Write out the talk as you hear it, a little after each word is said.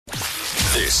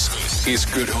This is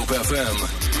Good Hope FM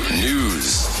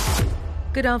News.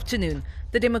 Good afternoon.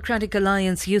 The Democratic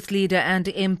Alliance youth leader and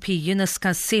MP Yunus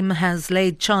Cassim has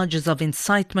laid charges of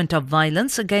incitement of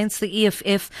violence against the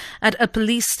EFF at a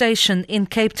police station in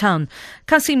Cape Town.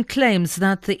 Cassim claims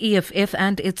that the EFF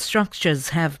and its structures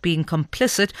have been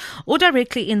complicit or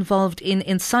directly involved in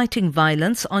inciting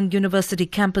violence on university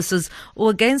campuses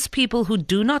or against people who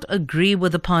do not agree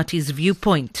with the party's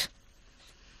viewpoint.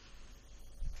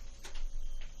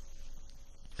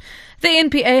 The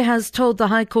NPA has told the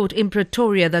High Court in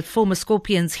Pretoria that former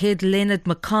Scorpions head Leonard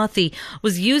McCarthy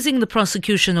was using the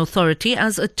prosecution authority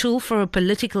as a tool for a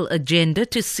political agenda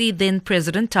to see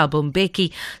then-President Thabo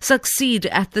Mbeki succeed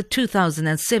at the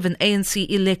 2007 ANC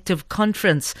elective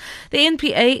conference. The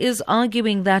NPA is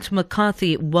arguing that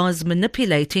McCarthy was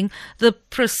manipulating the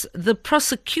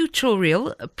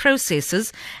prosecutorial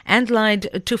processes and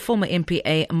lied to former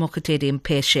NPA Mokotedi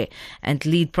Mpeshe and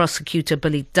lead prosecutor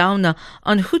Billy Downer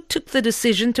on who took the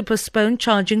decision to postpone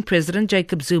charging President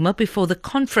Jacob Zuma before the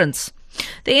conference.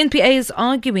 The NPA is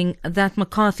arguing that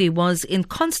McCarthy was in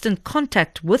constant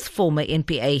contact with former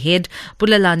NPA head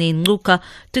Bulelani Ngcuka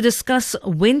to discuss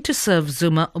when to serve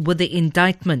Zuma with the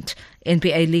indictment.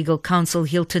 NPA legal counsel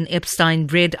Hilton Epstein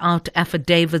read out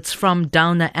affidavits from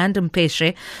Downer and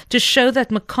Mpeshe to show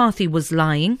that McCarthy was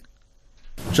lying.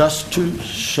 Just to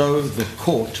show the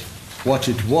court what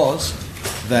it was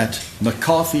that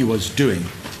McCarthy was doing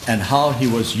and how he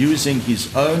was using his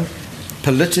own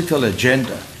political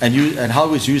agenda and how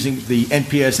he was using the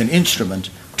NPA as an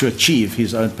instrument to achieve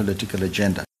his own political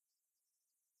agenda.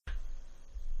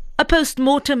 A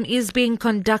post-mortem is being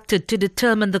conducted to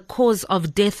determine the cause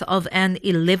of death of an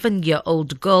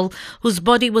 11-year-old girl whose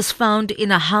body was found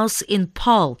in a house in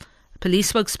Paarl.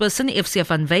 Police spokesperson FCF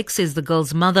Van Wyk says the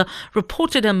girl's mother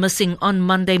reported her missing on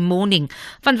Monday morning.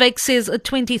 Van Wyk says a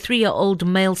 23-year-old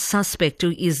male suspect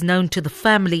who is known to the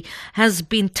family has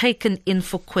been taken in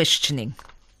for questioning.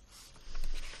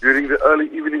 During the early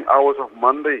evening hours of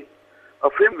Monday,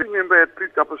 a family member had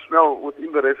picked up a smell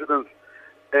within the residence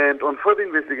and on further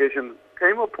investigation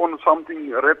came upon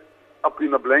something wrapped up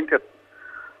in a blanket.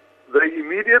 They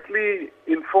immediately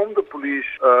informed the police,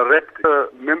 wrapped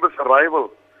the member's arrival.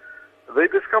 They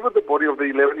discovered the body of the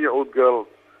 11-year-old girl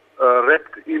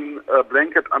wrapped in a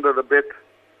blanket under the bed.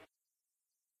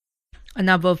 A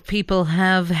number of people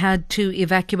have had to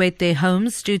evacuate their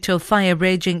homes due to a fire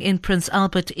raging in Prince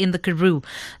Albert in the Karoo.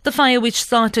 The fire, which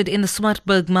started in the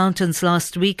Swartberg Mountains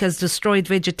last week, has destroyed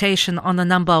vegetation on a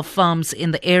number of farms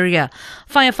in the area.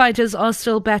 Firefighters are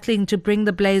still battling to bring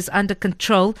the blaze under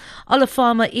control. Olive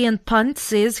farmer Ian Punt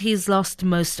says he's lost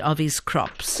most of his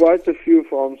crops. Quite a few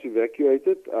farms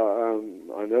evacuated.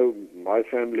 I know my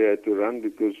family had to run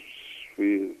because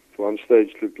we, at one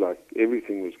stage, looked like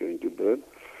everything was going to burn.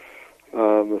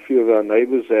 A few of our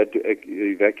neighbors had to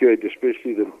evacuate,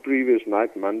 especially the previous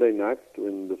night, Monday night,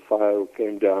 when the fire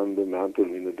came down the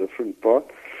mountain in a different part.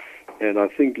 And I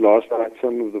think last night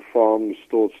some of the farms,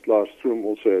 Stortsloom,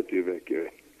 also had to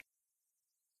evacuate.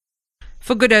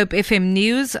 For Good Hope FM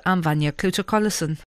News, I'm Vanya Kluter-Collison.